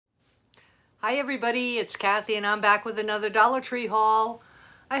Hi everybody, it's Kathy and I'm back with another Dollar Tree haul.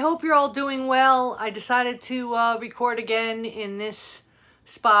 I hope you're all doing well. I decided to record again in this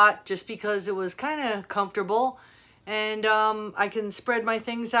spot just because it was kind of comfortable and I can spread my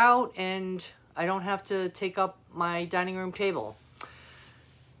things out and I don't have to take up my dining room table.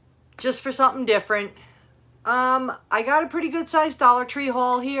 Just for something different. I got a pretty good sized Dollar Tree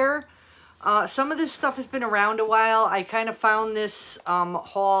haul here. Some of this stuff has been around a while. I kind of found this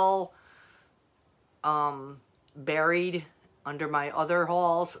haul buried under my other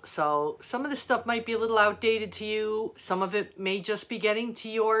hauls, so some of this stuff might be a little outdated to you. Some of it may just be getting to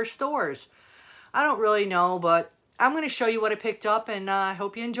your stores. I don't really know, but I'm going to show you what I picked up, and I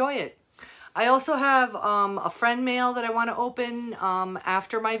hope you enjoy it. I also have a friend mail that I want to open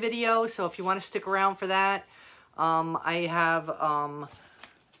after my video, so if you want to stick around for that. I have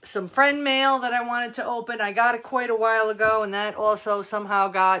some friend mail that I wanted to open. I got it quite a while ago, and that also somehow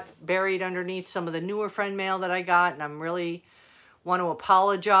got buried underneath some of the newer friend mail that I got, and I'm really want to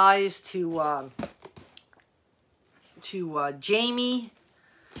apologize to Jamie.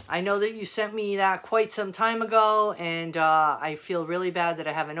 I know that you sent me that quite some time ago, and I feel really bad that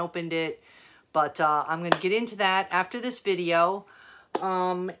I haven't opened it, but I'm going to get into that after this video.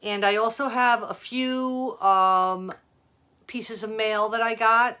 And I also have a few pieces of mail that I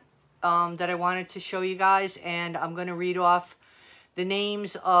got that I wanted to show you guys, and I'm going to read off the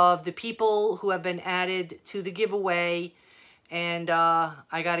names of the people who have been added to the giveaway, and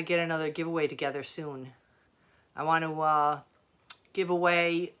I got to get another giveaway together soon. I want to give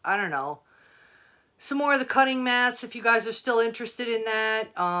away, I don't know, some more of the cutting mats if you guys are still interested in that.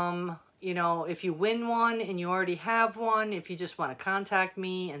 You know, if you win one and you already have one, if you just want to contact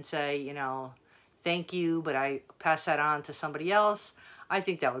me and say, you know, thank you, but I pass that on to somebody else, I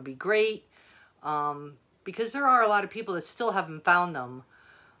think that would be great, because there are a lot of people that still haven't found them.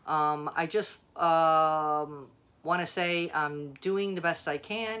 I just want to say I'm doing the best I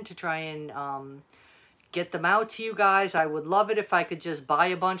can to try and get them out to you guys. I would love it if I could just buy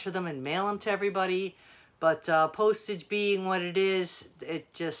a bunch of them and mail them to everybody, but postage being what it is,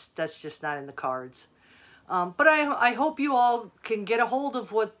 that's just not in the cards. But I hope you all can get a hold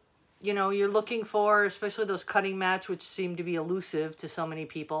of what you're looking for, especially those cutting mats, which seem to be elusive to so many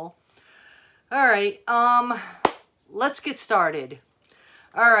people. All right, let's get started.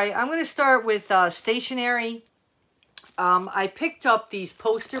 All right, I'm going to start with stationery. I picked up these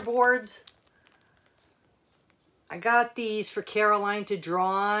poster boards. I got these for Caroline to draw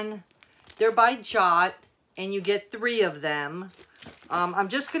on. They're by Jot, and you get 3 of them. I'm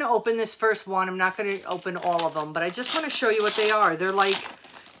just going to open this first one. I'm not going to open all of them, but I just want to show you what they are. They're like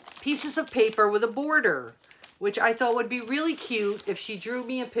pieces of paper with a border, which I thought would be really cute if she drew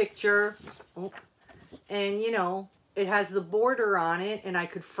me a picture. And, you know, it has the border on it, and I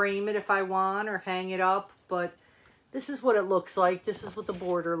could frame it if I want or hang it up. But this is what it looks like. This is what the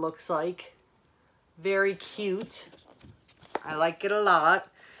border looks like. Very cute. I like it a lot.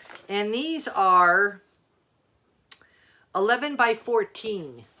 And these are 11 by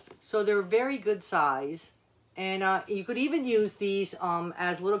 14. So they're very good size. And you could even use these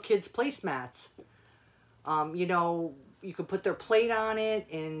as little kids' placemats. You know, you could put their plate on it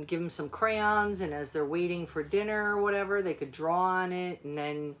and give them some crayons, and as they're waiting for dinner or whatever, they could draw on it and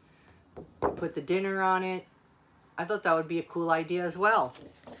then put the dinner on it. I thought that would be a cool idea as well.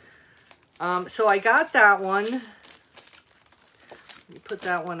 So I got that one. Let me put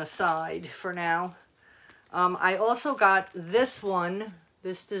that one aside for now. I also got this one,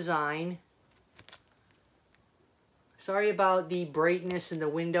 this design. Sorry about the brightness in the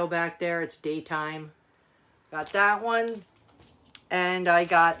window back there. It's daytime. Got that one. And I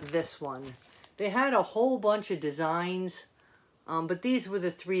got this one. They had a whole bunch of designs. But these were the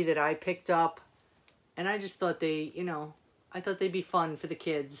 3 that I picked up. And I just thought they, I thought they'd be fun for the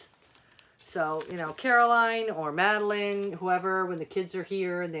kids. So, Caroline or Madeline, whoever, when the kids are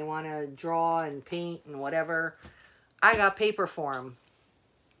here and they want to draw and paint and whatever, I got paper for them.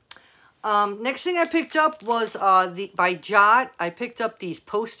 Next thing I picked up was by Jot. I picked up these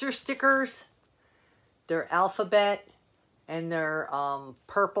poster stickers. They're alphabet and they're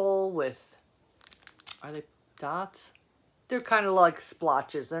purple with, are they dots? They're kind of like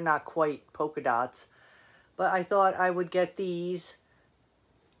splotches. They're not quite polka dots. But I thought I would get these,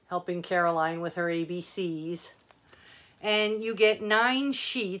 helping Caroline with her ABCs. And you get 9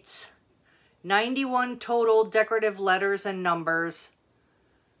 sheets, 91 total decorative letters and numbers.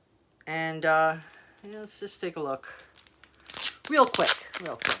 And let's just take a look. Real quick.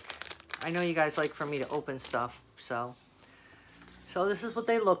 I know you guys like for me to open stuff, so this is what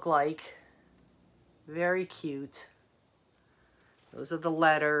they look like. Very cute. Those are the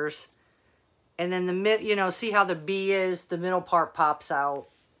letters. And then the you know, see how the B is? The middle part pops out.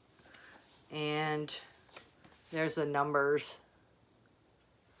 And there's the numbers.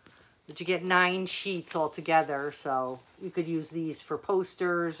 But you get 9 sheets altogether, so you could use these for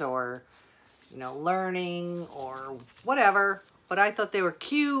posters or, you know, learning or whatever. But I thought they were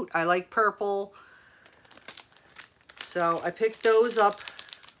cute. I like purple. So I picked those up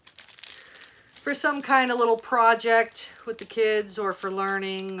for some kind of little project with the kids or for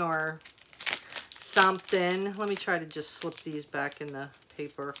learning or something. Let me try to just slip these back in the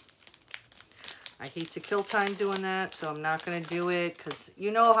paper. I hate to kill time doing that, so I'm not going to do it because you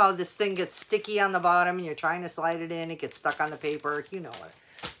know how this thing gets sticky on the bottom and you're trying to slide it in, it gets stuck on the paper. You know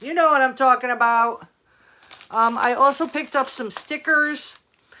it. You know what I'm talking about. I also picked up some stickers.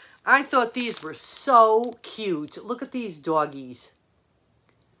 I thought these were so cute. Look at these doggies.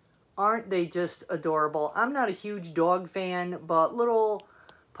 Aren't they just adorable? I'm not a huge dog fan, but little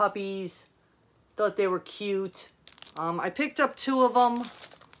puppies, thought they were cute. I picked up 2 of them.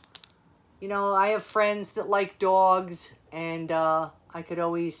 You know, I have friends that like dogs, and I could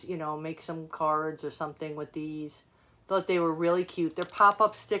always, you know, make some cards or something with these. Thought they were really cute. They're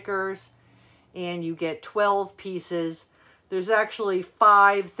pop-up stickers, and you get 12 pieces. There's actually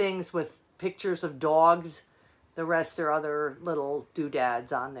 5 things with pictures of dogs. The rest are other little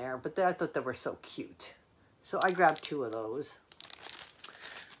doodads on there, but I thought they were so cute. So I grabbed 2 of those.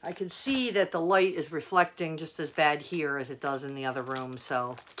 I can see that the light is reflecting just as bad here as it does in the other room,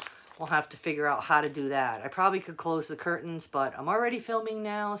 so we'll have to figure out how to do that. I probably could close the curtains, but I'm already filming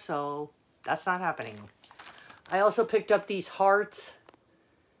now, so that's not happening. I also picked up these hearts,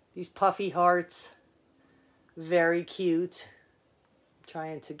 these puffy hearts. Very cute. I'm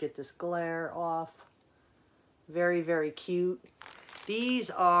trying to get this glare off. Very, very cute. These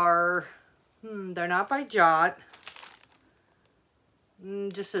are, they're not by Jot.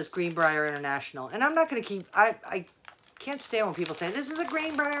 Just says Greenbrier International. And I'm not going to keep, I can't stand when people say, this is a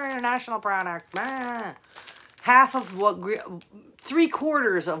Greenbrier International product. Ah. Half of what,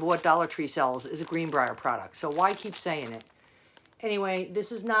 3/4 of what Dollar Tree sells is a Greenbrier product. So why keep saying it? Anyway,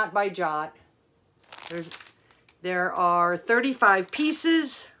 this is not by Jot. There are 35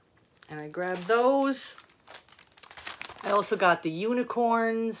 pieces, and I grabbed those. I also got the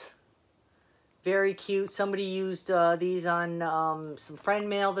unicorns. Very cute. Somebody used these on some friend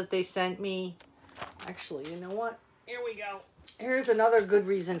mail that they sent me. Actually, you know what? Here we go. Here's another good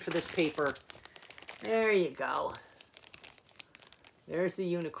reason for this paper. There you go. There's the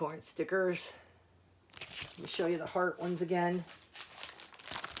unicorn stickers. Let me show you the heart ones again.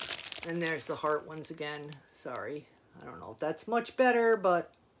 And there's the heart ones again. Sorry. I don't know if that's much better,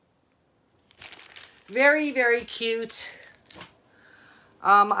 but very, very cute.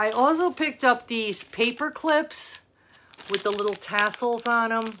 I also picked up these paper clips with the little tassels on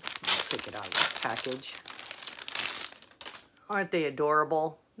them. I'll take it out of the package. Aren't they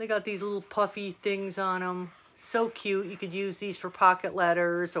adorable? They got these little puffy things on them. So cute. You could use these for pocket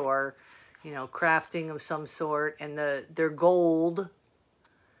letters or, you know, crafting of some sort. And they're gold.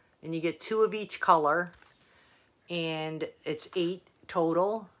 And you get 2 of each color. And it's 8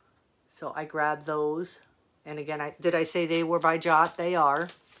 total. So I grabbed those. And again, did I say they were by Jot? They are.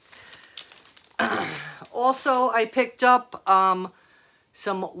 Also, I picked up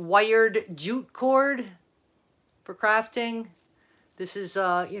some wired jute cord for crafting. This is,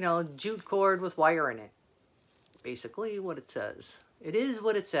 you know, jute cord with wire in it. Basically what it says. It is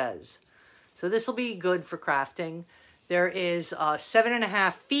what it says. So this will be good for crafting. There is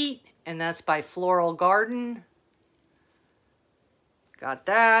 7.5 feet, and that's by Floral Garden. Got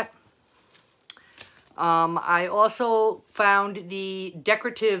that. I also found the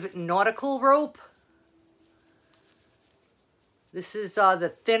decorative nautical rope. This is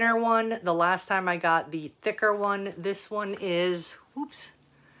the thinner one. The last time I got the thicker one. This one is,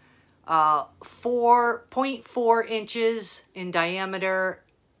 4.4 inches in diameter,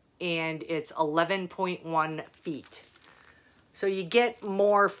 and it's 11.1 feet. So you get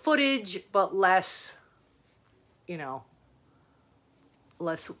more footage, but less, you know,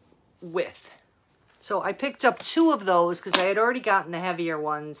 less width. So I picked up 2 of those because I had already gotten the heavier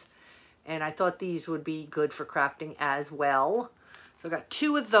ones, and I thought these would be good for crafting as well. So I got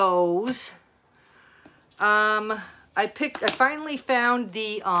 2 of those. I finally found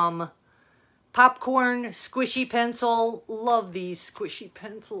the popcorn squishy pencil. Love these squishy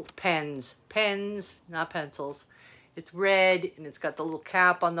pencil pens. Pens, not pencils. It's red, and it's got the little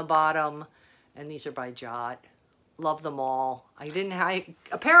cap on the bottom, and these are by Jot. Love them all. I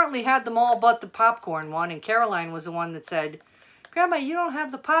apparently had them all but the popcorn one, and Caroline was the one that said, Grandma, you don't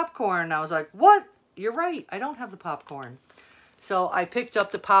have the popcorn. I was like, what? You're right. I don't have the popcorn. So I picked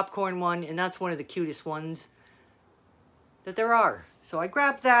up the popcorn one, and that's one of the cutest ones that there are. So I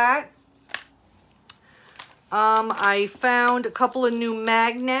grabbed that. I found a couple of new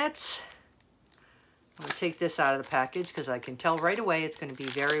magnets. I'm going to take this out of the package because I can tell right away it's going to be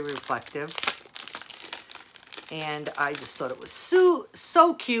very reflective. And I just thought it was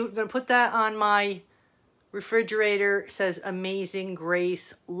so cute. I'm going to put that on my refrigerator. It says Amazing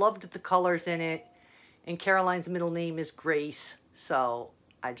Grace. Loved the colors in it. And Caroline's middle name is Grace. So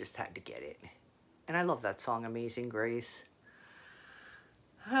I just had to get it. And I love that song, Amazing Grace.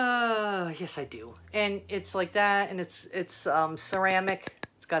 Yes, I do. And it's like that. And it's ceramic.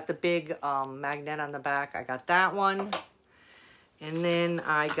 It's got the big magnet on the back. I got that one. And then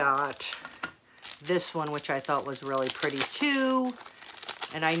I got this one, which I thought was really pretty too.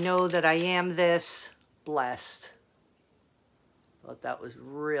 And I know that I am this blessed. Thought that was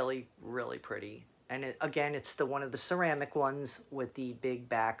really, really pretty. And it, again, it's one of the ceramic ones with the big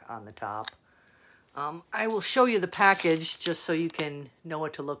back on the top. I will show you the package just so you can know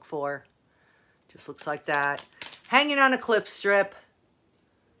what to look for. Just looks like that. Hanging on a clip strip.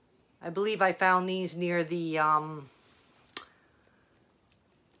 I believe I found these near the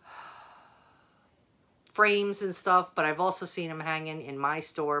frames and stuff, but I've also seen them hanging in my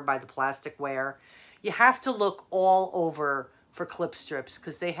store by the plasticware. You have to look all over for clip strips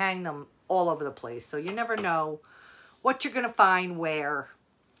because they hang them all over the place. So you never know what you're going to find where.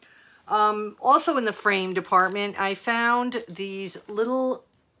 Also in the frame department, I found these little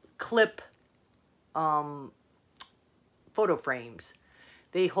clip photo frames.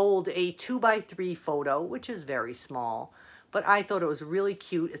 They hold a 2x3 photo, which is very small, but I thought it was really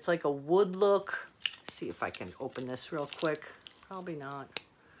cute. It's like a wood look. Let's see if I can open this real quick. Probably not.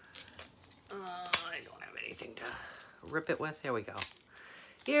 I don't have anything to rip it with. Here we go.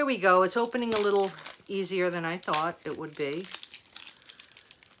 Here we go. It's opening a little easier than I thought it would be.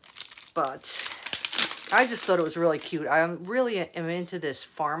 But I just thought it was really cute. I really am into this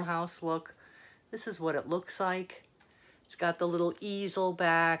farmhouse look. This is what it looks like. It's got the little easel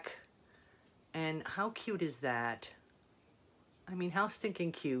back. And how cute is that? I mean, how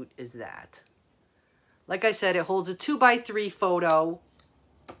stinking cute is that? Like I said, it holds a 2x3 photo.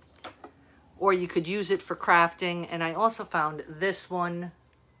 Or you could use it for crafting. And I also found this one,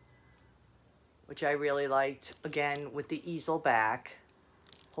 which I really liked. Again, with the easel back.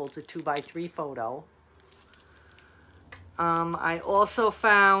 Holds a 2x3 photo. I also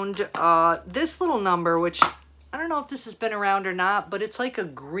found this little number, which I don't know if this has been around or not, but it's like a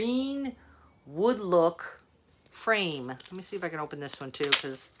green wood look frame. Let me see if I can open this one too,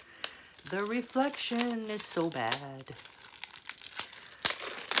 because the reflection is so bad.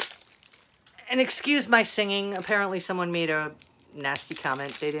 And excuse my singing. Apparently someone made a nasty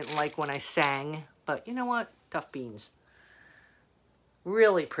comment. They didn't like when I sang, but you know what? Tough beans.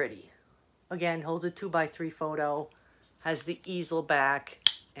 Really pretty. Again, holds a 2x3 photo. Has the easel back.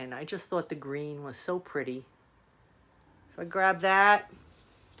 And I just thought the green was so pretty. So I grabbed that.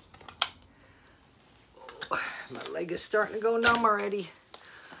 Oh, my leg is starting to go numb already.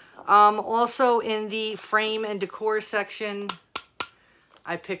 Also in the frame and decor section,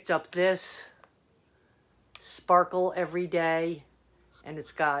 I picked up this. Sparkle Every Day. And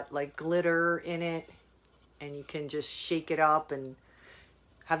it's got like glitter in it. And you can just shake it up and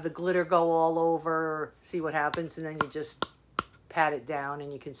have the glitter go all over, see what happens, and then you just pat it down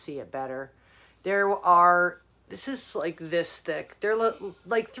and you can see it better. There are, this is like this thick. There are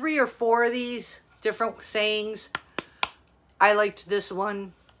like 3 or 4 of these different sayings. I liked this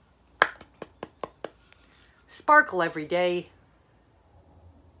one. Sparkle Every Day.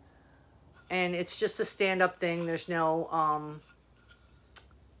 And it's just a stand-up thing. There's no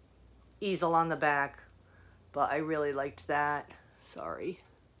easel on the back. But I really liked that. Sorry.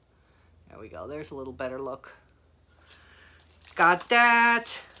 There we go. There's a little better look. Got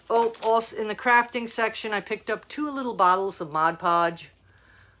that. Oh, also in the crafting section, I picked up 2 little bottles of Mod Podge.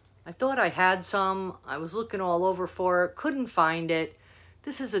 I thought I had some. I was looking all over for it. Couldn't find it.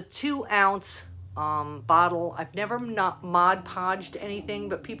 This is a 2-ounce bottle. I've never not Mod Podged anything,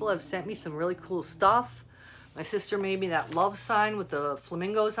 but people have sent me some really cool stuff. My sister made me that love sign with the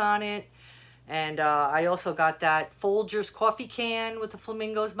flamingos on it. And I also got that Folgers coffee can with the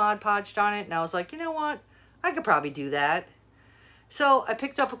flamingos Mod Podged on it. And I was like, you know what? I could probably do that. So I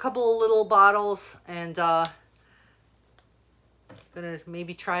picked up a couple of little bottles and gonna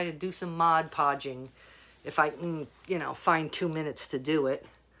maybe try to do some Mod Podging if I can, you know, find 2 minutes to do it.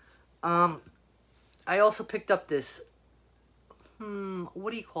 I also picked up this,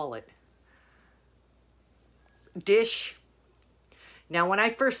 what do you call it? Dish. Now, when I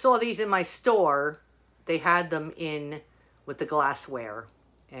first saw these in my store, they had them in with the glassware.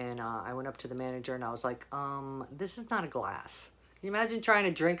 And I went up to the manager and I was like, this is not a glass. Can you imagine trying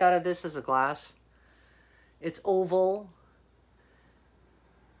to drink out of this as a glass? It's oval.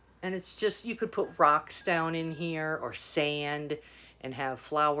 And it's just, you could put rocks down in here or sand and have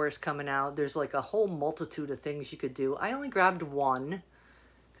flowers coming out. There's like a whole multitude of things you could do. I only grabbed one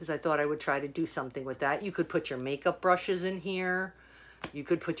because I thought I would try to do something with that. You could put your makeup brushes in here. You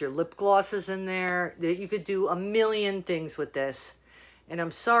could put your lip glosses in there. You could do a million things with this. And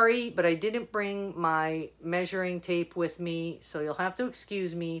I'm sorry, but I didn't bring my measuring tape with me, so you'll have to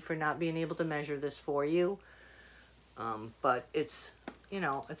excuse me for not being able to measure this for you. But it's, you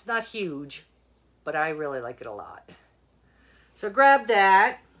know, it's not huge, but I really like it a lot. So grab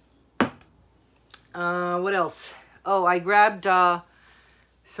that. What else? Oh, I grabbed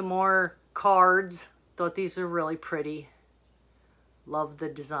some more cards. Thought these were really pretty. Love the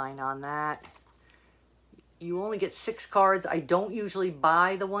design on that. You only get 6 cards. I don't usually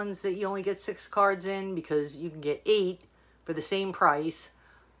buy the ones that you only get 6 cards in because you can get 8 for the same price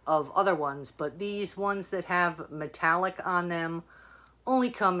of other ones. But these ones that have metallic on them only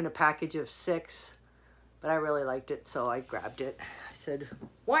come in a package of 6. But I really liked it, so I grabbed it. I said,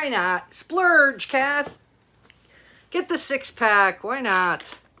 why not? Splurge, Kath. Get the 6-pack. Why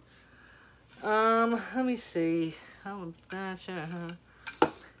not? Let me see.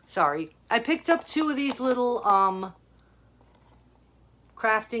 Sorry. I picked up 2 of these little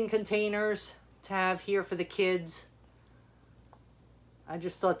crafting containers to have here for the kids. I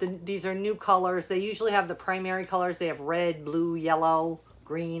just thought that these are new colors. They usually have the primary colors. They have red, blue, yellow,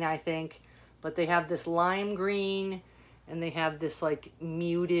 green, I think. But they have this lime green and they have this like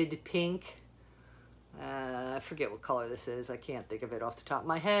muted pink. I forget what color this is. I can't think of it off the top of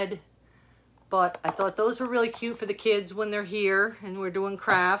my head. But I thought those were really cute for the kids when they're here and we're doing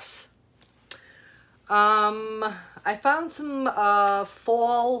crafts. I found some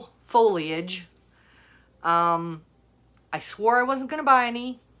fall foliage. I swore I wasn't going to buy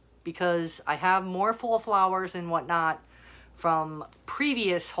any because I have more fall flowers and whatnot from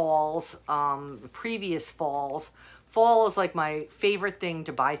previous hauls, previous falls. Fall is like my favorite thing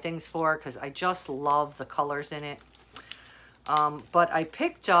to buy things for because I just love the colors in it. But I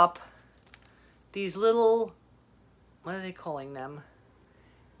picked up these little, what are they calling them?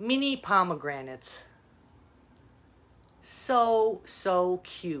 Mini pomegranates. So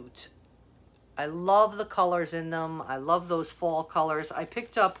cute. I love the colors in them. I love those fall colors. I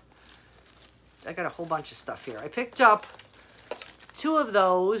picked up, I got a whole bunch of stuff here. I picked up 2 of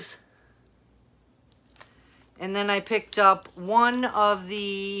those. And then I picked up one of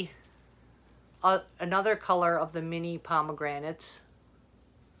the, another color of the mini pomegranates.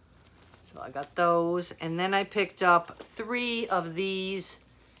 So I got those. And then I picked up 3 of these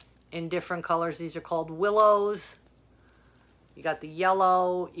in different colors. These are called willows. You got the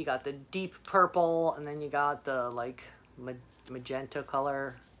yellow, you got the deep purple, and then you got the like magenta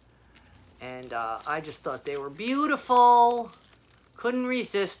color. And I just thought they were beautiful. Couldn't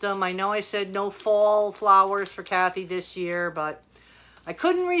resist them. I know I said no fall flowers for Kathy this year, but I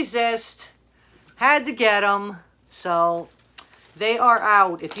couldn't resist. Had to get them. So they are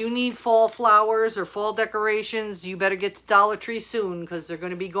out. If you need fall flowers or fall decorations, you better get to Dollar Tree soon because they're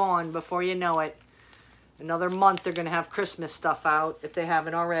going to be gone before you know it. Another month they're going to have Christmas stuff out if they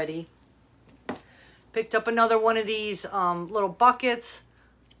haven't already. Picked up another one of these little buckets.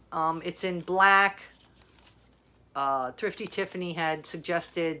 It's in black. Thrifty Tiffany had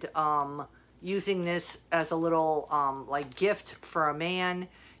suggested using this as a little like gift for a man.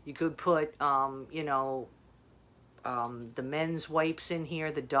 You could put, you know, the men's wipes in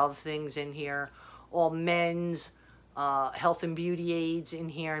here, the Dove things in here, all men's health and beauty aids in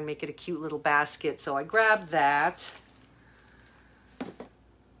here and make it a cute little basket. So I grabbed that.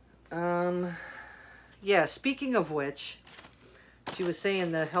 Yeah, speaking of which, she was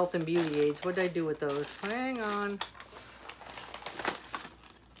saying the health and beauty aids. What did I do with those? Hang on.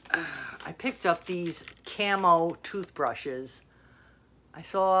 I picked up these camo toothbrushes. I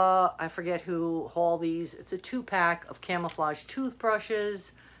saw, I forget who hauled these. It's a 2-pack of camouflage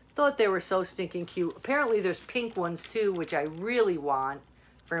toothbrushes. Thought they were so stinking cute. Apparently there's pink ones too, which I really want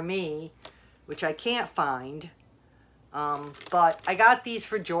for me, which I can't find. But I got these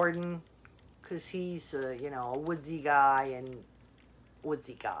for Jordan because he's, you know, a woodsy guy and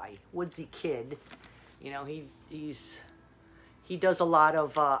woodsy kid. You know, he does a lot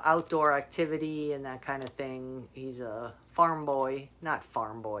of outdoor activity and that kind of thing. He's a farm boy, not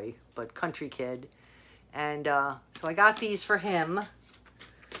farm boy, but country kid. And so I got these for him.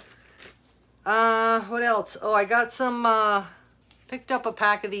 What else? Oh, I got some, picked up a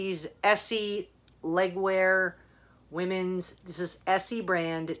pack of these Essie legwear women's. This is Essie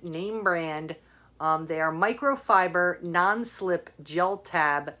brand, name brand. They are microfiber, non-slip, gel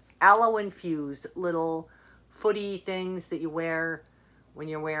tab, aloe infused little footy things that you wear when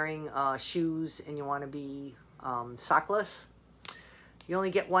you're wearing shoes and you want to be sockless. You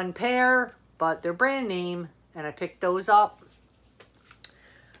only get one pair, but they're brand name, and I picked those up.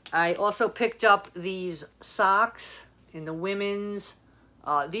 I also picked up these socks in the women's.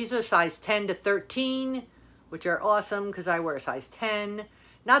 These are size 10 to 13, which are awesome because I wear a size 10.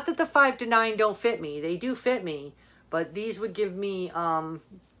 Not that the 5 to 9 don't fit me. They do fit me, but these would give me,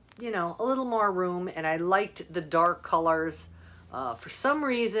 you know, a little more room, and I liked the dark colors. For some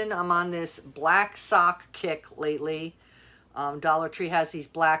reason, I'm on this black sock kick lately. Dollar Tree has these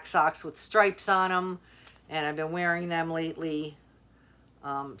black socks with stripes on them, and I've been wearing them lately.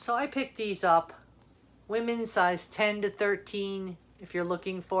 So I picked these up. Women's size 10 to 13, if you're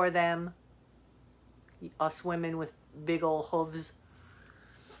looking for them. Us women with big old hooves.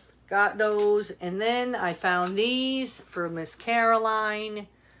 Got those. And then I found these for Miss Caroline.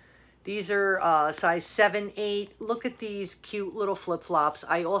 These are size 7, 8. Look at these cute little flip-flops.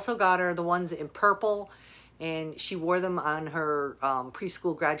 I also got her the ones in purple, and she wore them on her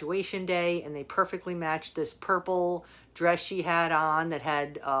preschool graduation day, and they perfectly matched this purple dress she had on that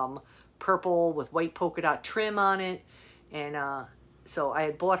had purple with white polka dot trim on it. And so I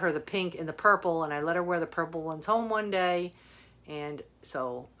had bought her the pink and the purple, and I let her wear the purple ones home one day, and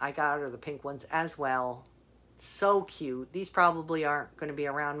so I got her the pink ones as well. So cute. These probably aren't going to be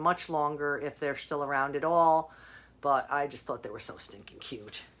around much longer, if they're still around at all, but I just thought they were so stinking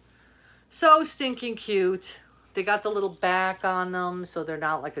cute. So stinking cute. They got the little back on them, so they're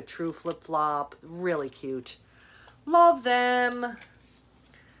not like a true flip-flop. Really cute. Love them.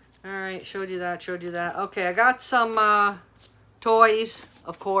 All right, showed you that, showed you that. Okay, I got some toys,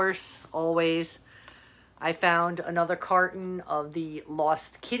 of course, always. I found another carton of the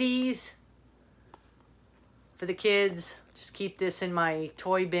Lost Kitties for the kids. Just keep this in my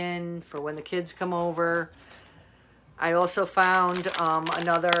toy bin for when the kids come over. I also found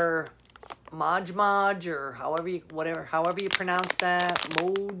another Mod Podge, or however you pronounce that,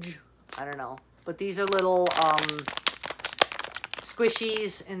 Moj, I don't know. But these are little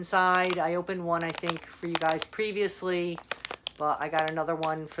squishies inside. I opened one, I think, for you guys previously, but I got another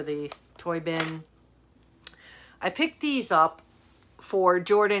one for the toy bin. I picked these up for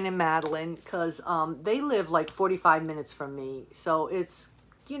Jordan and Madeline because they live like 45 minutes from me. So it's,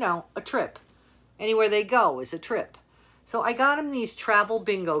 you know, a trip. Anywhere they go is a trip. So I got them these travel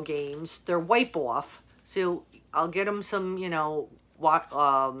bingo games. They're wipe off. So I'll get them some, you know, what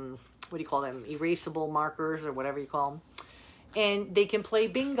do you call them? Erasable markers or whatever you call them. And they can play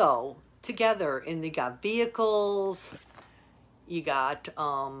bingo together. And they got vehicles. You got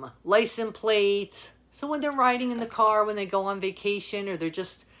license plates. So when they're riding in the car, when they go on vacation, or they're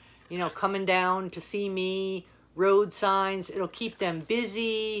just, you know, coming down to see me, road signs, it'll keep them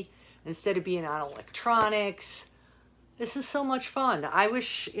busy instead of being on electronics. This is so much fun. I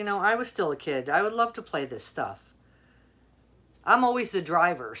wish, you know, I was still a kid. I would love to play this stuff. I'm always the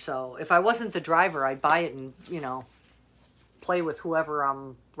driver, so if I wasn't the driver, I'd buy it and, you know, play with whoever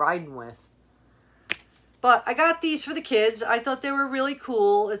I'm riding with. But I got these for the kids. I thought they were really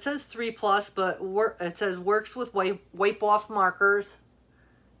cool. It says 3+, but it says works with wipe-off markers.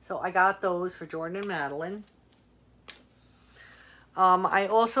 So I got those for Jordan and Madeline. I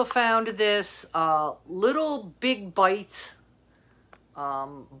also found this Little Big Bites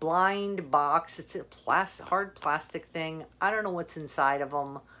blind box. It's a hard plastic thing. I don't know what's inside of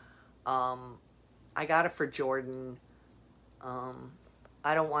them. I got it for Jordan.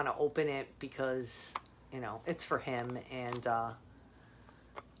 I don't want to open it because, you know, it's for him, and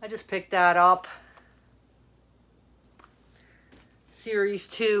I just picked that up. Series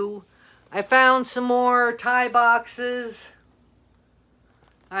 2. I found some more tie boxes.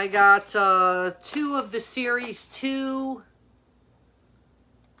 I got 2 of the Series 2.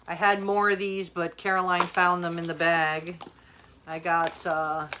 I had more of these, but Caroline found them in the bag. I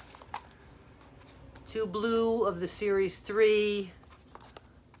got 2 blue of the Series 3,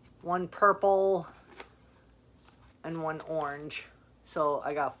 1 purple, and 1 orange. So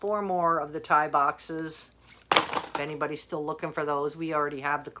I got 4 more of the tie boxes. If anybody's still looking for those, we already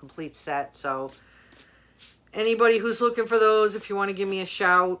have the complete set. So anybody who's looking for those, if you want to give me a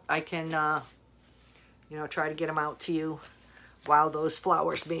shout, I can, you know, try to get them out to you. Wow, those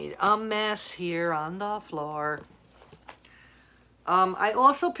flowers made a mess here on the floor. I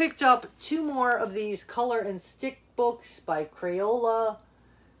also picked up 2 more of these color and stick books by Crayola.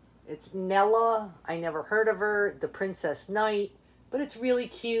 It's Nella. I never heard of her. The Princess Knight. But it's really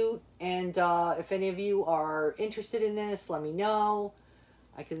cute, and if any of you are interested in this, let me know.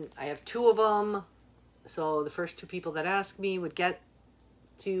 I have 2 of them, so the first 2 people that ask me would get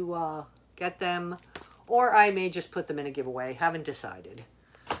them, or I may just put them in a giveaway. Haven't decided.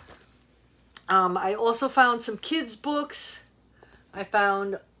 I also found some kids books. I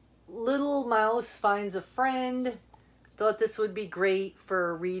found Little Mouse Finds a Friend. Thought this would be great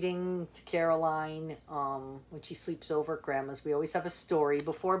for reading to Caroline when she sleeps over at Grandma's. We always have a story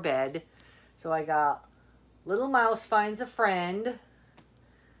before bed. So I got Little Mouse Finds a Friend.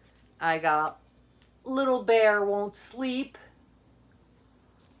 I got Little Bear Won't Sleep.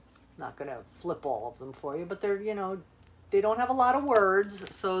 Not going to flip all of them for you, but they're, you know, they don't have a lot of words,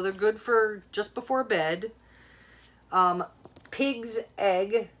 so they're good for just before bed. Pig's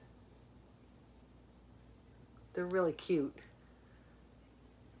Egg. They're really cute.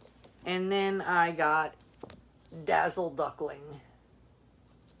 And then I got Dazzle Duckling.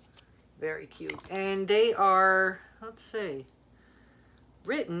 Very cute. And they are, let's see,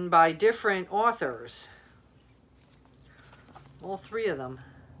 written by different authors. All 3 of them.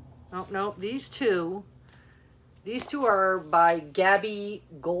 Oh, no, these two. These 2 are by Gabby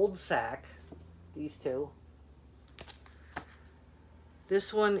Goldsack. These 2.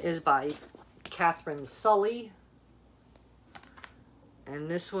 This one is by Catherine Sully. And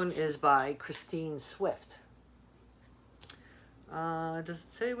this one is by Christine Swift. Does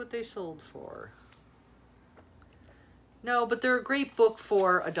it say what they sold for? No, but they're a great book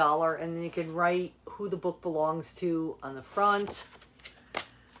for $1, and then you can write who the book belongs to on the front.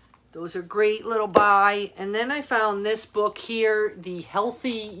 Those are great little buy. And then I found this book here, The Healthy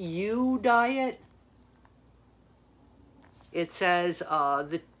You Diet. It says,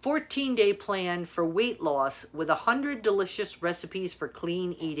 the 14-day plan for weight loss with 100 delicious recipes for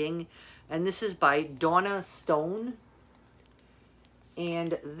clean eating. And this is by Donna Stone.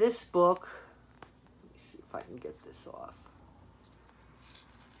 And this book, let me see if I can get this off,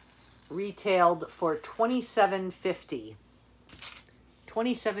 retailed for $27.50.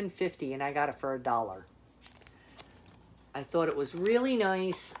 $27.50, and I got it for $1. I thought it was really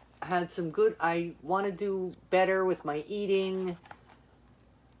nice. Had some good, I want to do better with my eating.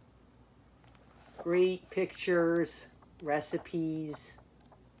 Great pictures, recipes.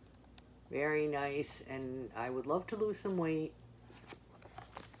 Very nice, and I would love to lose some weight.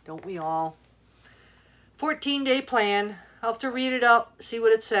 Don't we all? 14-day plan. I'll have to read it up, see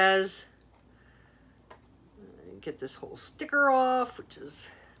what it says. Get this whole sticker off, which is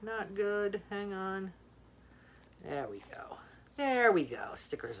not good. Hang on. There we go. There we go.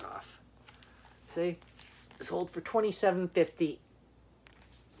 Stickers off. See? Sold for $27.50.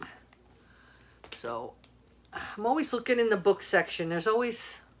 So, I'm always looking in the book section. There's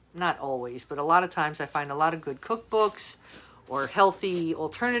always, not always, but a lot of times I find a lot of good cookbooks or healthy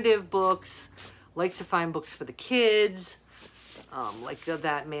alternative books. Like to find books for the kids. Like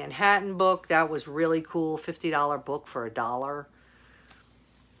that Manhattan book. That was really cool. $50 book for $1.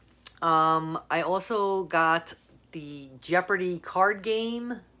 I also got the Jeopardy card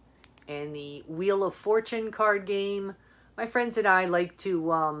game and the Wheel of Fortune card game. My friends and I like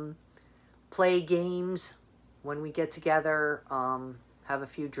to play games when we get together. Have a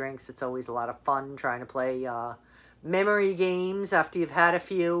few drinks. It's always a lot of fun trying to play memory games after you've had a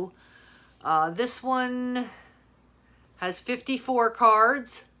few. This one has 54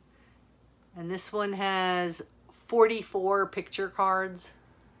 cards, and this one has 44 picture cards,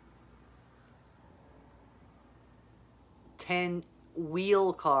 10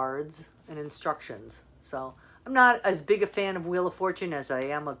 wheel cards, and instructions. So I'm not as big a fan of Wheel of Fortune as I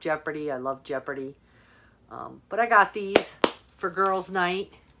am of Jeopardy. I love Jeopardy. But I got these for girls'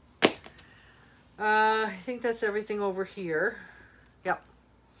 night. I think that's everything over here. Yep.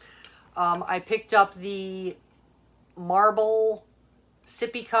 I picked up the marble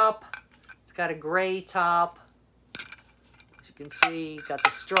sippy cup. It's got a gray top. As you can see, got the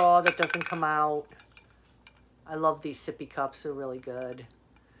straw that doesn't come out. I love these sippy cups. They're really good.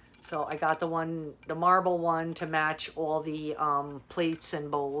 So I got the marble one to match all the plates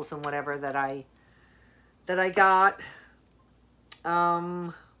and bowls and whatever that I got.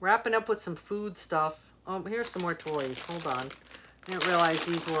 Wrapping up with some food stuff. Oh, here's some more toys. Hold on. I didn't realize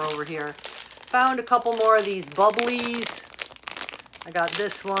these were over here. Found a couple more of these bubblies. I got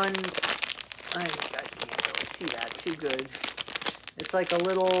this one. I think you guys can't really see that too good. It's like a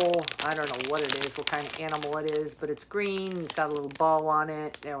little, I don't know what it is, what kind of animal it is, but it's green. It's got a little bow on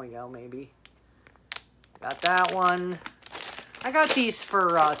it. There we go, maybe. Got that one. I got these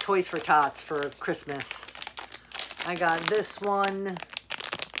for Toys for Tots for Christmas. I got this one.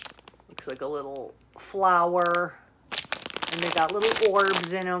 Looks like a little flower. And they got little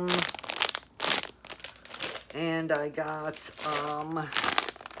orbs in them. And I got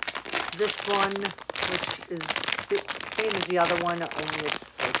this one, which is the same as the other one, only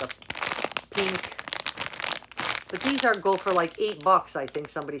it's like a pink. But these go for like $8, I think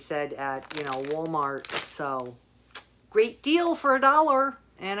somebody said at, you know, Walmart. So great deal for $1.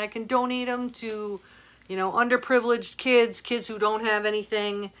 And I can donate them to, you know, underprivileged kids, kids who don't have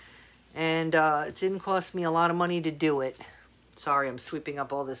anything. And it didn't cost me a lot of money to do it. Sorry, I'm sweeping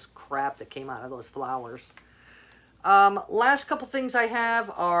up all this crap that came out of those flowers. Last couple things I have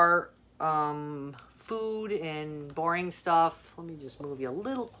are food and boring stuff. Let me just move you a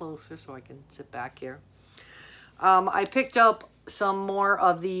little closer so I can sit back here. I picked up some more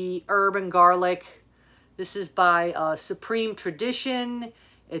of the herb and garlic. This is by Supreme Tradition.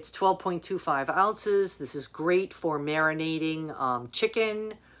 It's 12.25 ounces. This is great for marinating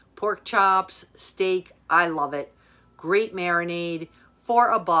chicken, pork chops, steak. I love it. Great marinade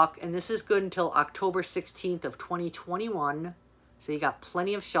for $1. And this is good until October 16th of 2021. So you got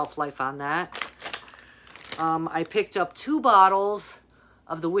plenty of shelf life on that. I picked up 2 bottles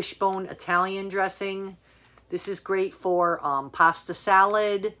of the Wishbone Italian dressing. This is great for pasta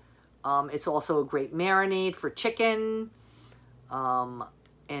salad. It's also a great marinade for chicken.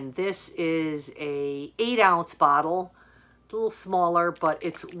 And this is a 8-ounce bottle. It's a little smaller, but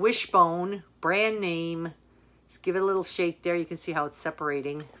it's Wishbone, brand name. Just give it a little shake there. You can see how it's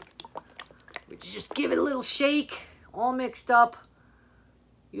separating. Just give it a little shake, all mixed up.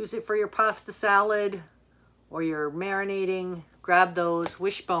 Use it for your pasta salad or your marinating. Grab those,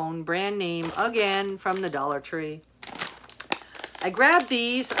 Wishbone, brand name, again, from the Dollar Tree. I grabbed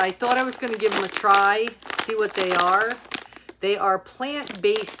these. I thought I was going to give them a try, see what they are. They are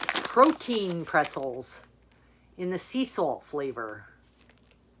plant-based protein pretzels in the sea salt flavor.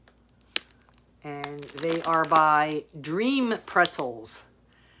 And they are by Dream Pretzels.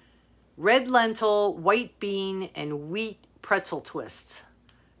 Red lentil, white bean, and wheat pretzel twists.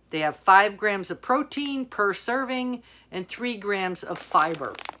 They have 5 grams of protein per serving and 3 grams of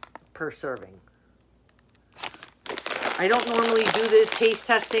fiber per serving. I don't normally do this taste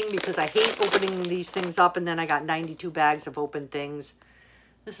testing because I hate opening these things up and then I got 92 bags of open things.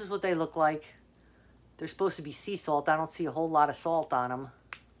 This is what they look like. They're supposed to be sea salt. I don't see a whole lot of salt on them.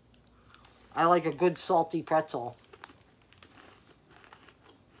 I like a good salty pretzel.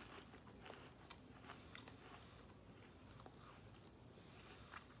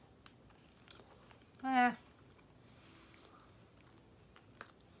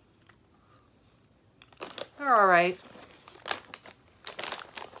 They're all right.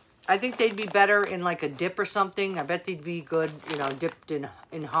 I think they'd be better in like a dip or something. I bet they'd be good, you know, dipped in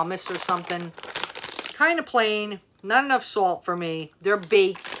hummus or something. Kind of plain. Not enough salt for me. They're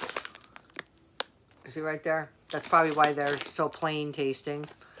baked. You see right there? That's probably why they're so plain tasting.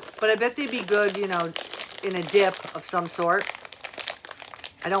 But I bet they'd be good, you know, in a dip of some sort.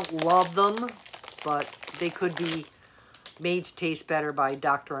 I don't love them, but they could be made to taste better by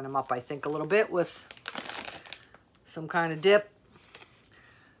doctoring them up, I think, a little bit with some kind of dip.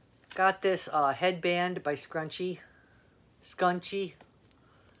 Got this headband by Scrunchy.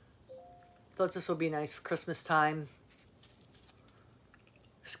 Thought this would be nice for Christmas time.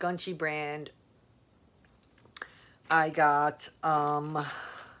 Scrunchy brand. I got some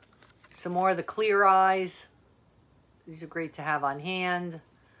more of the Clear Eyes. These are great to have on hand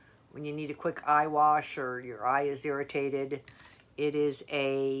when you need a quick eye wash or your eye is irritated. It is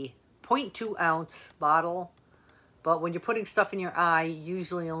a 0.2 ounce bottle. But when you're putting stuff in your eye, you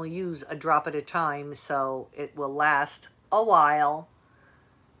usually only use a drop at a time, so it will last a while.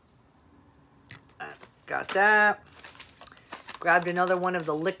 Got that. Grabbed another one of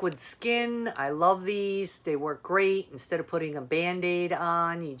the Liquid Skin. I love these. They work great. Instead of putting a Band-Aid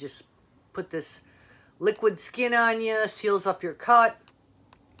on, you just put this Liquid Skin on you. Seals up your cut.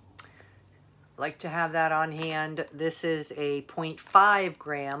 Like to have that on hand. This is a 0.5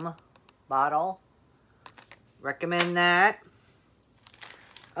 gram bottle. Recommend that.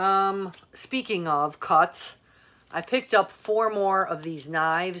 Speaking of cuts, I picked up 4 more of these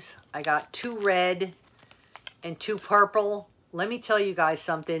knives. I got 2 red and 2 purple. Let me tell you guys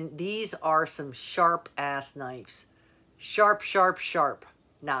something. These are some sharp ass knives. Sharp, sharp, sharp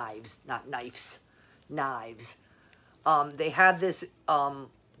knives. Not knives. Knives. They have this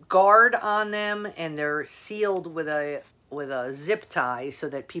guard on them and they're sealed with a zip tie so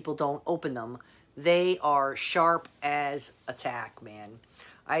that people don't open them. They are sharp as a tack, man.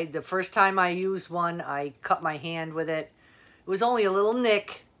 The first time I used one, I cut my hand with it. It was only a little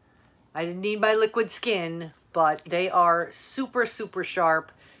nick. I didn't need my Liquid Skin, but they are super, super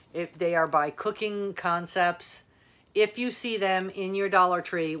sharp. If they are by Cooking Concepts, if you see them in your Dollar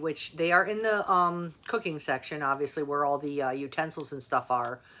Tree, which they are in the cooking section, obviously, where all the utensils and stuff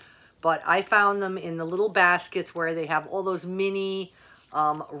are. But I found them in the little baskets where they have all those mini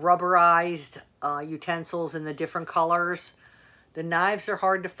rubberized utensils in the different colors. The knives are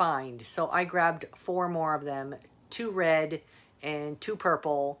hard to find, so I grabbed 4 more of them, 2 red and 2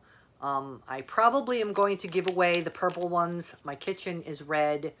 purple. I probably am going to give away the purple ones. My kitchen is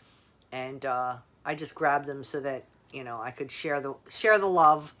red, and I just grabbed them so that, you know, I could share the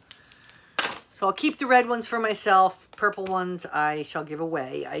love. So I'll keep the red ones for myself. Purple ones I shall give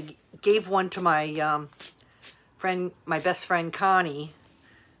away. I gave one to my my best friend Connie,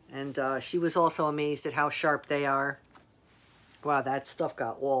 and she was also amazed at how sharp they are. Wow, that stuff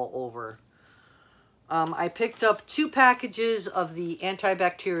got all over. I picked up 2 packages of the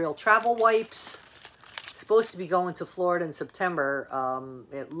antibacterial travel wipes. Supposed to be going to Florida in September.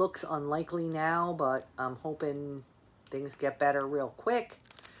 It looks unlikely now, but I'm hoping things get better real quick.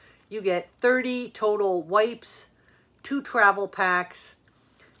 You get 30 total wipes, 2 travel packs.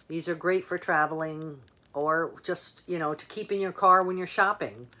 These are great for traveling or just, you know, to keep in your car when you're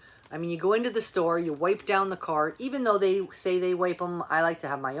shopping. I mean, you go into the store, you wipe down the cart. Even though they say they wipe them, I like to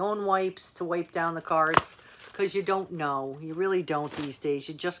have my own wipes to wipe down the carts because you don't know. You really don't these days.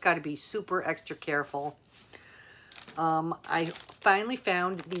 You just got to be super extra careful. I finally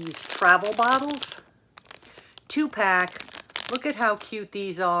found these travel bottles. 2-pack. Look at how cute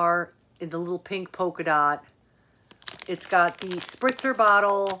these are in the little pink polka dot. It's got the spritzer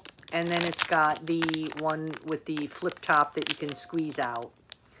bottle, and then it's got the one with the flip top that you can squeeze out.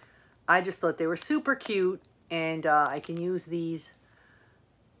 I just thought they were super cute, and I can use these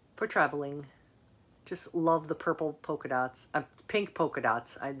for traveling. Just love the purple polka dots, pink polka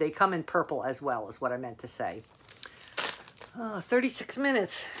dots. They come in purple as well, is what I meant to say. 36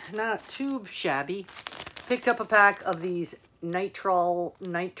 minutes, not too shabby. Picked up a pack of these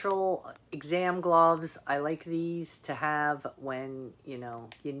nitrile exam gloves. I like these to have when, you know,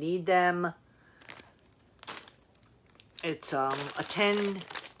 you need them. It's a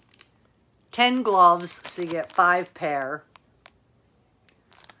 10 gloves, so you get 5 pair.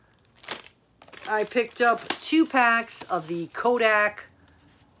 I picked up 2 packs of the Kodak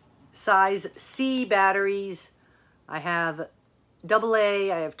size C batteries. I have AA,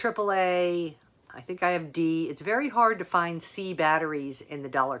 I have AAA, I think I have D. It's very hard to find C batteries in the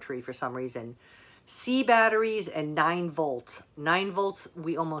Dollar Tree for some reason. C batteries and 9 volts. 9 volts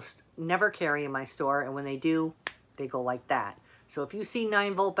we almost never carry in my store, and when they do, they go like that. So if you see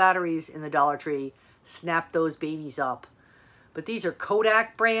 9-volt batteries in the Dollar Tree, snap those babies up. But these are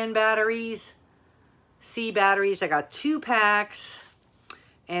Kodak brand batteries, C batteries. I got 2 packs,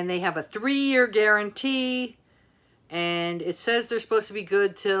 and they have a 3-year guarantee. And it says they're supposed to be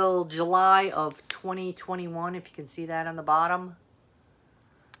good till July of 2021, if you can see that on the bottom.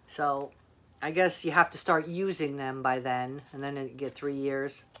 So I guess you have to start using them by then, and then you get 3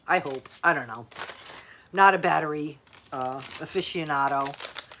 years. I hope. I don't know. Not a battery aficionado.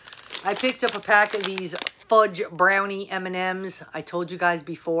 I picked up a pack of these fudge brownie M&Ms. I told you guys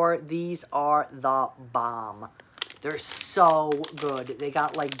before, these are the bomb. They're so good. They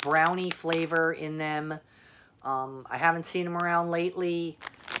got like brownie flavor in them. I haven't seen them around lately.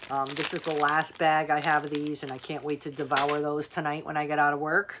 This is the last bag I have of these, and I can't wait to devour those tonight when I get out of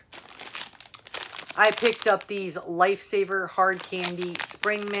work. I picked up these Lifesaver Hard Candy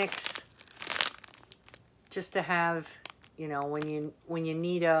Spring Mix, just to have, you know, when you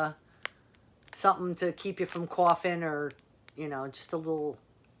need something to keep you from coughing, or, you know, just a little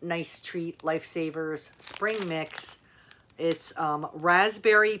nice treat. Lifesavers Spring Mix. It's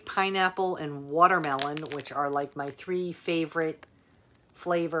raspberry, pineapple, and watermelon, which are like my 3 favorite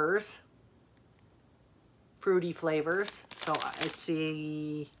flavors, fruity flavors. So it's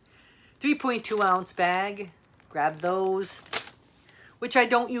a 3.2 ounce bag. Grab those, which I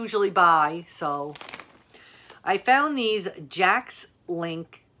don't usually buy. So I found these Jack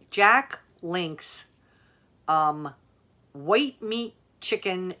Link's white meat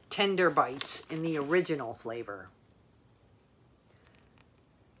chicken tender bites in the original flavor.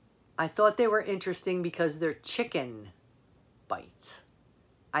 I thought they were interesting because they're chicken bites.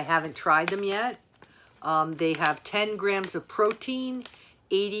 I haven't tried them yet. They have 10 grams of protein,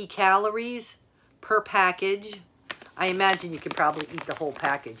 80 calories per package. I imagine you could probably eat the whole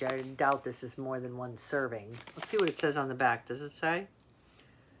package. I doubt this is more than 1 serving. Let's see what it says on the back. Does it say?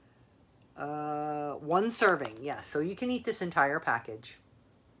 1 serving, yes. So you can eat this entire package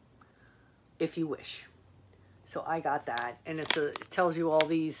if you wish. So I got that, and it tells you all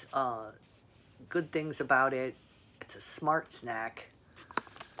these good things about it. It's a smart snack.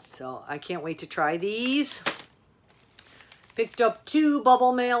 So I can't wait to try these. Picked up 2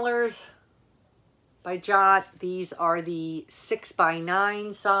 bubble mailers by Jot. These are the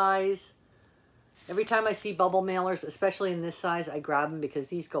 6x9 size. Every time I see bubble mailers, especially in this size, I grab them because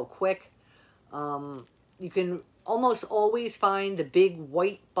these go quick. You can almost always find the big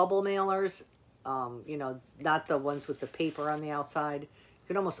white bubble mailers, you know, not the ones with the paper on the outside. You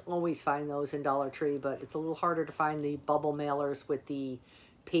can almost always find those in Dollar Tree, but it's a little harder to find the bubble mailers with the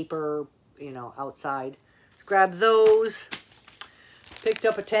paper, you know, outside. Grab those. Picked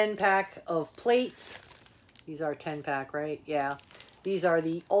up a 10-pack of plates. These are 10-pack, right? Yeah. These are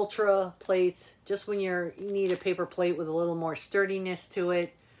the Ultra plates. Just when you need a paper plate with a little more sturdiness to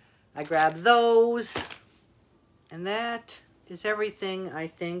it. I grabbed those. And that is everything, I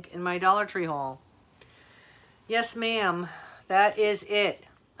think, in my Dollar Tree haul. Yes, ma'am. That is it.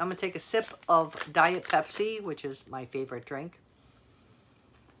 I'm going to take a sip of Diet Pepsi, which is my favorite drink.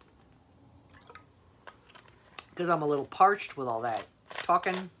 Because I'm a little parched with all that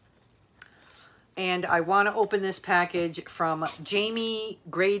talking. And I want to open this package from Jamie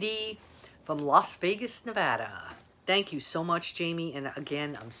Grady from Las Vegas, Nevada. Thank you so much, Jamie. And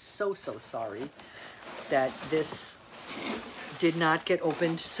again, I'm so sorry that this did not get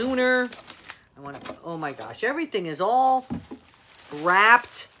opened sooner. I want to, oh my gosh, everything is all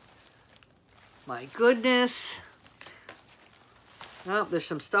wrapped. My goodness. Oh, there's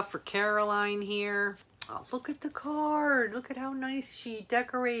some stuff for Caroline here. Oh, look at the card. Look at how nice she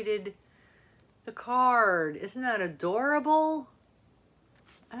decorated the card. Isn't that adorable?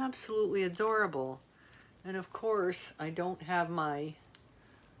 Absolutely adorable. And of course, I don't have my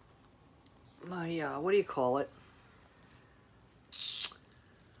what do you call it?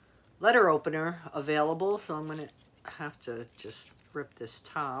 Letter opener available. So I'm going to have to just rip this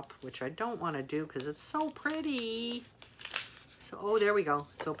top, which I don't want to do because it's so pretty. So, oh, there we go.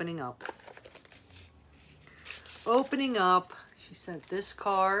 It's opening up. Opening up. She sent this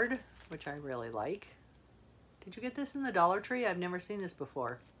card, which I really like. Did you get this in the Dollar Tree? I've never seen this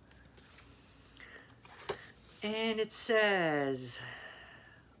before. And it says,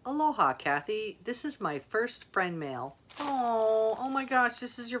 Aloha, Kathy. This is my first friend mail. Oh my gosh,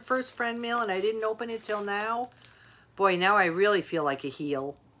 this is your first friend mail and I didn't open it till now? Boy, now I really feel like a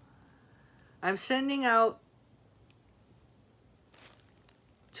heel. I'm sending out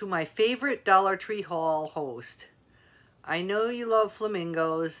to my favorite Dollar Tree haul host. I know you love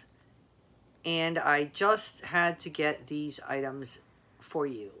flamingos, and I just had to get these items for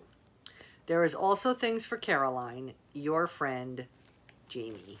you. There is also things for Caroline, your friend,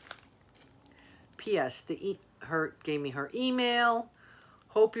 Jamie. P.S. Her gave me her email.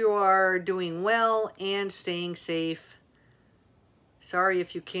 Hope you are doing well and staying safe. Sorry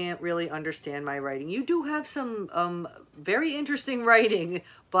if you can't really understand my writing. You do have some very interesting writing,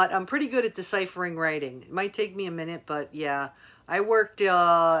 but I'm pretty good at deciphering writing. It might take me a minute, but yeah. I worked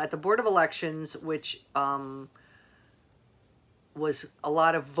at the Board of Elections, which was a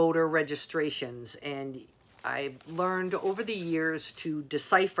lot of voter registrations, and I've learned over the years to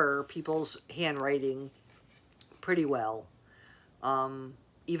decipher people's handwriting pretty well.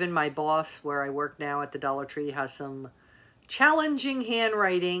 Even my boss, where I work now at the Dollar Tree, has some challenging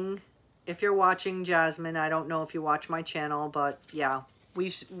handwriting. If you're watching, Jasmine, I don't know if you watch my channel, but yeah,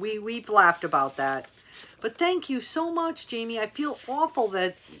 we've laughed about that. But thank you so much, Jamie. I feel awful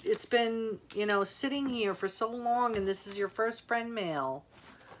that it's been, you know, sitting here for so long and this is your first friend mail.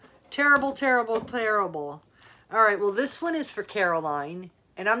 Terrible, terrible, terrible. All right, well, this one is for Caroline,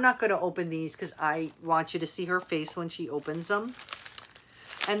 and I'm not going to open these because I want you to see her face when she opens them.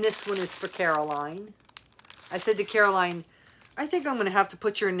 And this one is for Caroline. I said to Caroline, I think I'm going to have to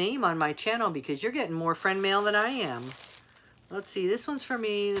put your name on my channel because you're getting more friend mail than I am. Let's see. This one's for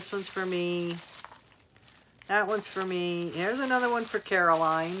me. This one's for me. That one's for me. Here's another one for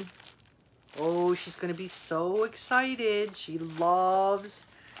Caroline. Oh, she's going to be so excited. She loves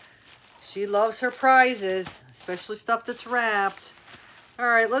her prizes, especially stuff that's wrapped. All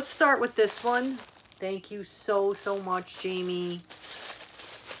right, let's start with this one. Thank you so much, Jamie.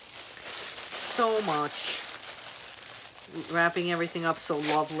 So much. Wrapping everything up so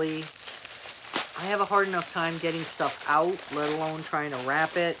lovely. I have a hard enough time getting stuff out, let alone trying to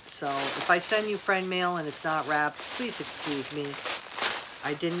wrap it. So if I send you friend mail and it's not wrapped, please excuse me.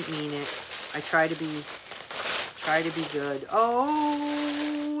 I didn't mean it. I try to be good.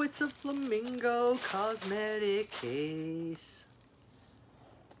 Oh, it's a flamingo cosmetic case.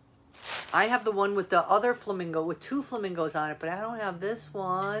 I have the one with the other flamingo, with 2 flamingos on it, but I don't have this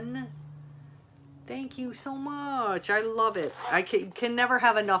one. Thank you so much. I love it. I can never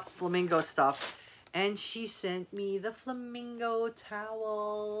have enough flamingo stuff. And she sent me the flamingo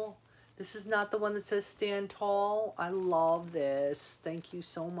towel. This is not the one that says stand tall. I love this. Thank you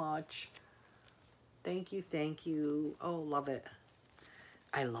so much. Thank you, thank you. Oh, love it.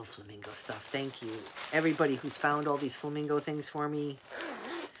 I love flamingo stuff. Thank you. Everybody who's found all these flamingo things for me.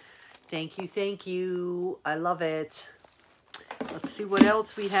 Thank you, thank you. I love it. Let's see what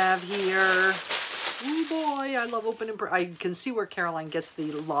else we have here. Oh boy, I love opening. I can see where Caroline gets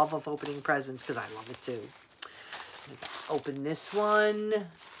the love of opening presents because I love it too. Let's open this one.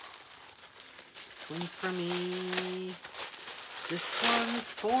 This one's for me. This one's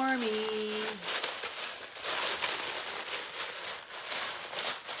for me.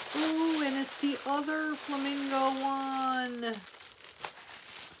 Ooh, and it's the other flamingo one.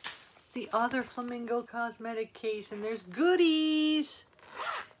 It's the other flamingo cosmetic case, and there's goodies.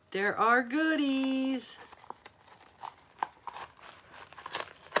 There are goodies.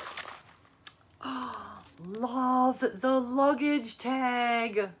 Oh, love the luggage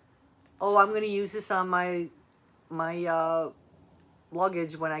tag. Oh, I'm going to use this on my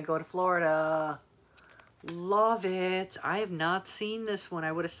luggage when I go to Florida. Love it. I have not seen this one.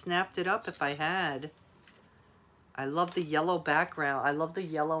 I would have snapped it up if I had. I love the yellow background. I love the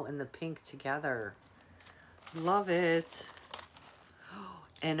yellow and the pink together. Love it.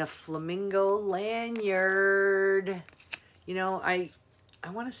 And a flamingo lanyard. You know, I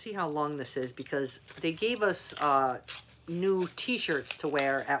want to see how long this is because they gave us new t-shirts to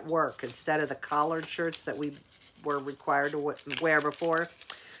wear at work instead of the collared shirts that we were required to wear before. It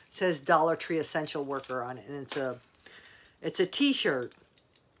says Dollar Tree Essential Worker on it, and it's a t-shirt,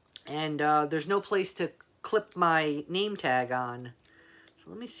 and there's no place to clip my name tag on. So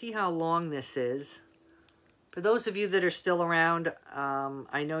let me see how long this is. For those of you that are still around,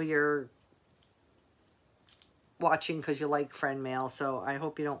 I know you're watching because you like friend mail, so I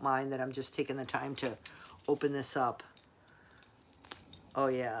hope you don't mind that I'm just taking the time to open this up. Oh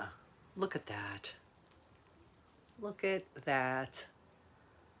yeah, look at that. Look at that.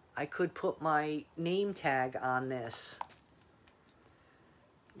 I could put my name tag on this.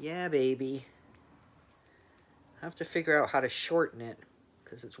 Yeah, baby. I have to figure out how to shorten it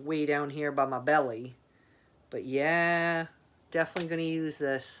because it's way down here by my belly. But yeah, definitely going to use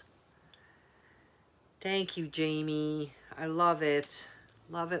this. Thank you, Jamie. I love it.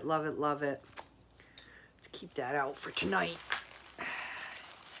 Love it, love it, love it. Let's keep that out for tonight.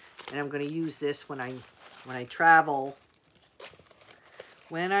 And I'm going to use this when I travel.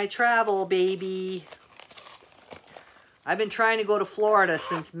 When I travel, baby. I've been trying to go to Florida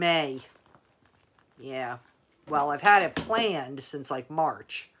since May. Yeah. Well, I've had it planned since like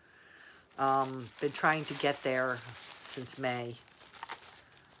March. Been trying to get there since May.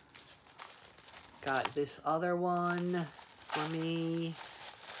 Got this other one for me.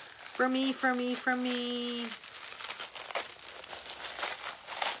 For me, for me, for me.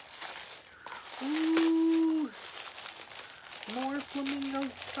 Ooh. More flamingo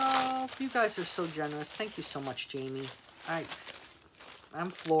stuff. You guys are so generous. Thank you so much, Jamie. I'm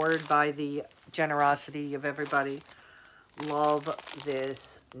floored by the generosity of everybody. Love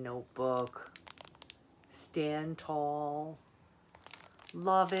this notebook. Stand tall.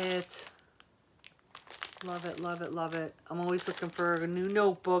 Love it. Love it, love it, love it. I'm always looking for a new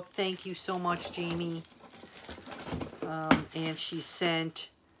notebook. Thank you so much, Jamie. And she sent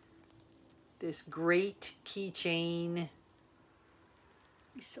this great keychain.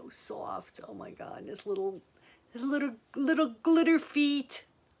 He's so soft. Oh my God. His little glitter feet.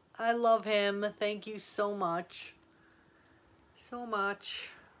 I love him. Thank you so much. So much.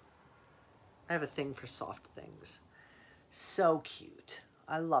 I have a thing for soft things. So cute.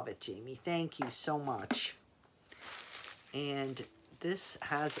 I love it, Jamie. Thank you so much. And this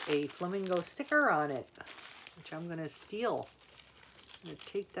has a flamingo sticker on it, which I'm going to steal. I'm going to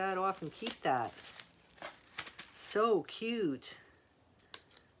take that off and keep that. So cute.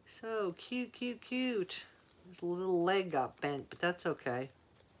 So cute, cute, cute. His little leg got bent, but that's okay.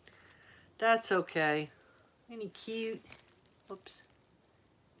 That's okay. Ain't he cute? Whoops.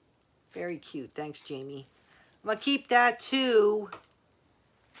 Very cute. Thanks, Jamie. I'm going to keep that too.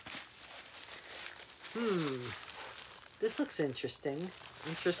 This looks interesting.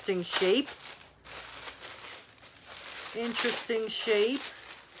 Interesting shape. Interesting shape.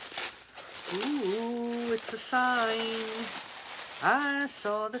 Ooh, it's a sign. I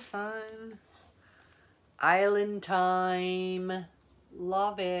saw the sign. Island time.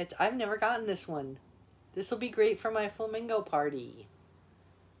 Love it. I've never gotten this one. This will be great for my flamingo party.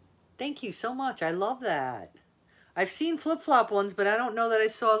 Thank you so much. I love that. I've seen flip-flop ones, but I don't know that I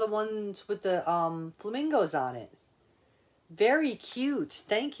saw the ones with the flamingos on it. Very cute.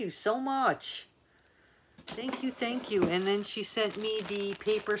 Thank you so much. Thank you, thank you. And then she sent me the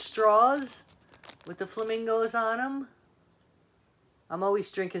paper straws with the flamingos on them. I'm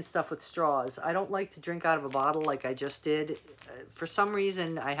always drinking stuff with straws. I don't like to drink out of a bottle like I just did. For some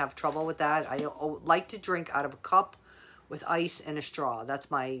reason, I have trouble with that. I like to drink out of a cup with ice and a straw.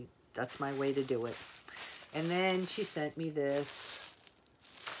 That's my way to do it. And then she sent me this.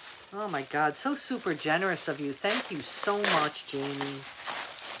 Oh my God, so super generous of you. Thank you so much, Jamie.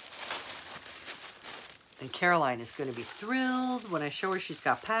 And Caroline is going to be thrilled when I show her she's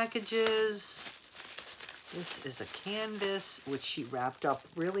got packages. This is a canvas, which she wrapped up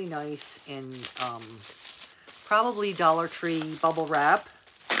really nice in probably Dollar Tree bubble wrap.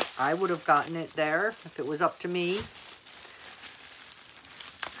 I would have gotten it there if it was up to me.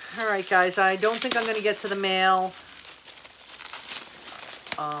 All right, guys, I don't think I'm going to get to the mail.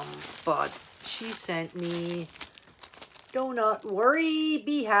 But she sent me Donut Worry,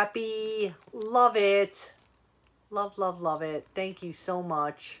 Be Happy. Love it. Love, love, love it. Thank you so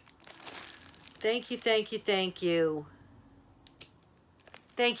much. Thank you, thank you, thank you.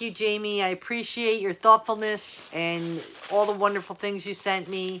 Thank you, Jamie. I appreciate your thoughtfulness and all the wonderful things you sent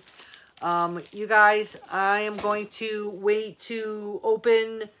me. You guys, I am going to wait to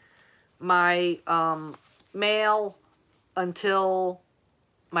open my mail until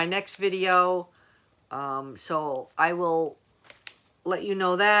my next video. So I will let you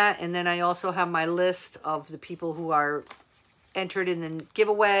know that. And then I also have my list of the people who are entered in the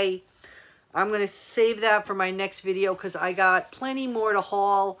giveaway. I'm going to save that for my next video because I got plenty more to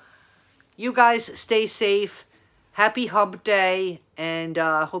haul. You guys stay safe. Happy Hump Day. And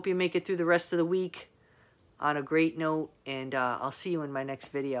hope you make it through the rest of the week on a great note. And I'll see you in my next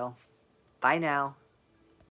video. Bye now.